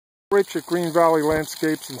Rich at Green Valley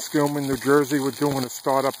Landscapes in Skillman, New Jersey. We're doing a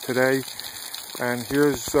startup today, and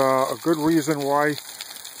here's a good reason why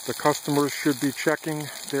the customers should be checking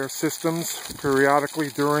their systems periodically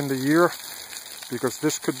during the year, because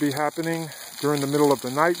this could be happening during the middle of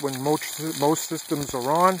the night when most systems are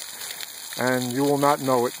on, and you will not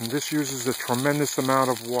know it. And this uses a tremendous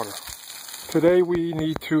amount of water. Today we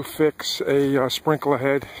need to fix a sprinkler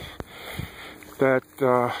head that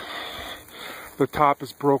the top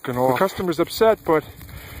is broken off. The customer's upset, but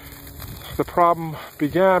the problem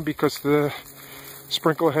began because the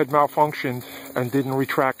sprinkler head malfunctioned and didn't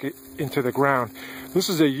retract it into the ground. This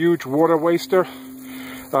is a huge water waster.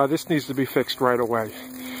 This needs to be fixed right away.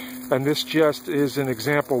 And this just is an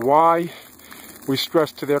example why we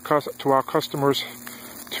stress to our customers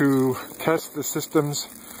to test the systems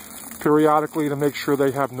periodically to make sure they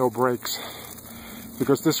have no breaks.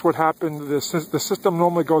 Because this would happen, the system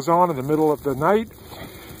normally goes on in the middle of the night,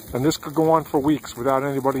 and this could go on for weeks without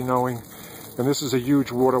anybody knowing, and this is a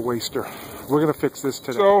huge water waster. We're going to fix this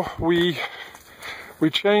today. So we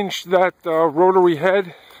changed that rotary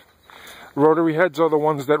head. Rotary heads are the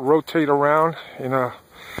ones that rotate around in a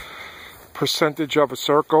percentage of a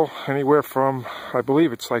circle, anywhere from, I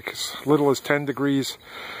believe it's like as little as 10 degrees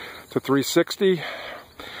to 360,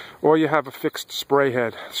 or you have a fixed spray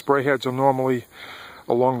head. Spray heads are normally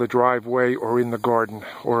along the driveway or in the garden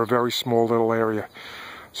or a very small little area.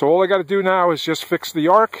 So all I got to do now is just fix the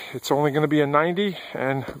arc. It's only going to be a 90,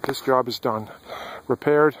 and this job is done.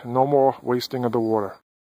 Repaired, no more wasting of the water.